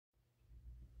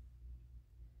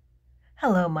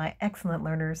Hello, my excellent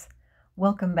learners.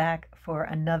 Welcome back for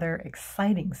another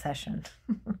exciting session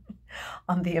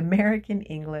on the American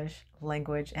English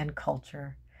language and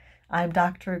culture. I'm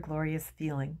Dr. Gloria's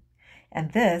Feeling,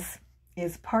 and this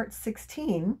is part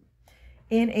 16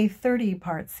 in a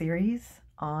 30-part series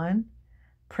on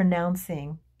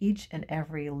pronouncing each and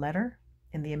every letter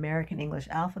in the American English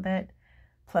alphabet,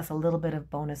 plus a little bit of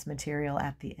bonus material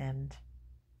at the end.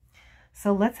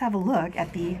 So let's have a look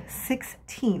at the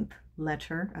 16th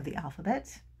letter of the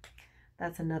alphabet.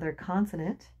 That's another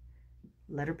consonant,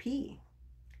 letter P.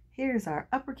 Here's our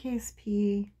uppercase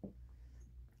P,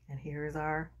 and here's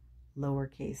our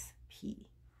lowercase p.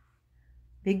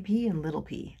 Big P and little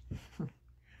p.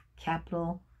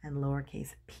 Capital and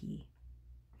lowercase p.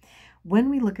 When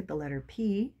we look at the letter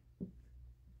P,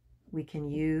 we can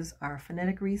use our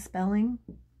phonetic respelling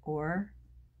or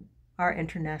our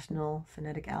International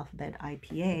Phonetic Alphabet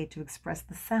IPA to express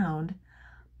the sound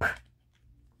P,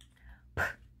 P,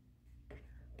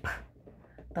 P.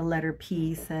 The letter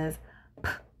P says P,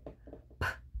 P.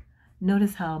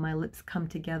 Notice how my lips come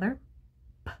together,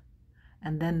 P,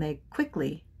 and then they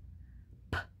quickly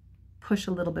P, push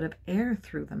a little bit of air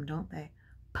through them, don't they?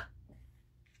 P.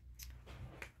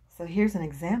 So here's an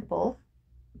example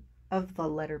of the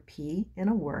letter P in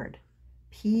a word.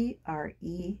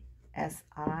 P-R-E-S-I-D-E-N-T.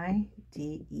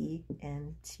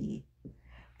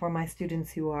 For my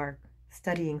students who are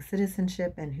studying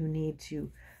citizenship and who need to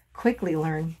quickly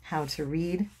learn how to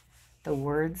read the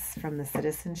words from the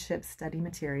citizenship study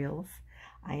materials,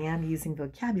 I am using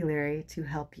vocabulary to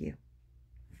help you.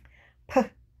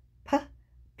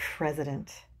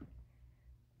 President.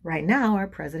 Right now, our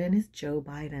president is Joe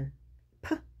Biden.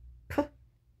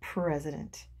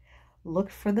 President. Look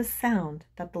for the sound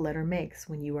that the letter makes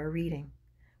when you are reading.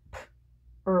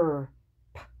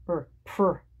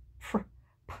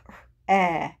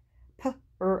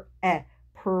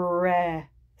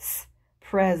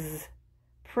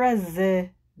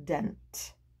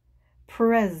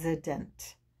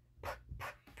 President.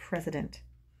 President.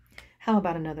 How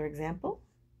about another example?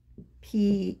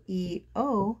 P-E-O-P-L-E.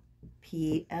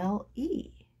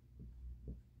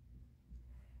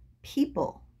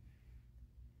 People.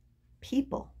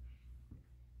 People.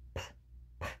 P,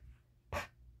 p, p,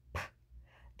 p.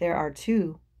 There are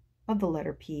two of the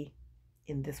letter P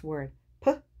in this word.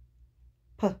 P,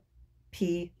 p,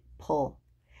 people.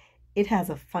 It has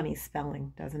a funny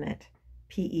spelling, doesn't it?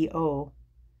 P-E-O.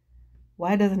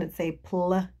 Why doesn't it say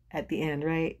pl at the end,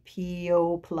 right?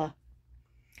 P-O, pl.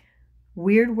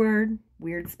 Weird word,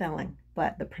 weird spelling,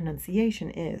 but the pronunciation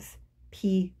is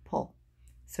people.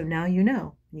 So now you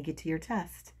know when you get to your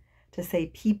test to say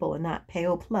people and not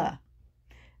peopla.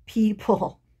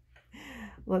 People.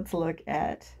 Let's look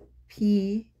at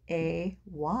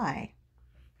P-A-Y.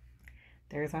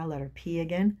 There's our letter P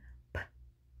again. P,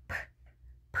 p,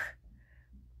 p.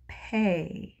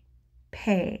 Pay.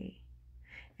 Pay.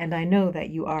 And I know that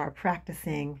you are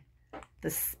practicing the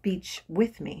speech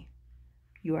with me.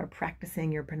 You are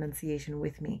practicing your pronunciation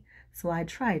with me. So I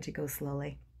try to go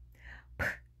slowly. P,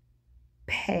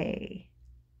 pay.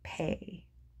 Pay.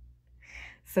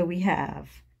 So we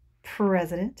have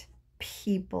president,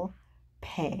 people,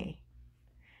 pay.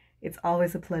 It's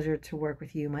always a pleasure to work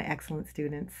with you, my excellent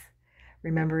students.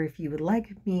 Remember, if you would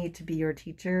like me to be your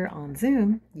teacher on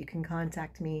Zoom, you can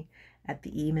contact me at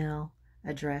the email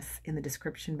address in the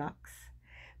description box.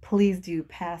 Please do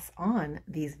pass on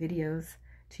these videos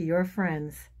to your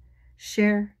friends.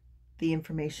 Share the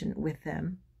information with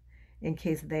them in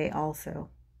case they also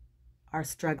are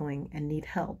struggling and need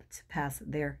help to pass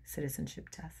their citizenship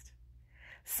test.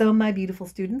 So my beautiful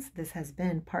students, this has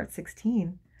been part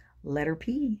 16, letter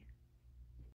P.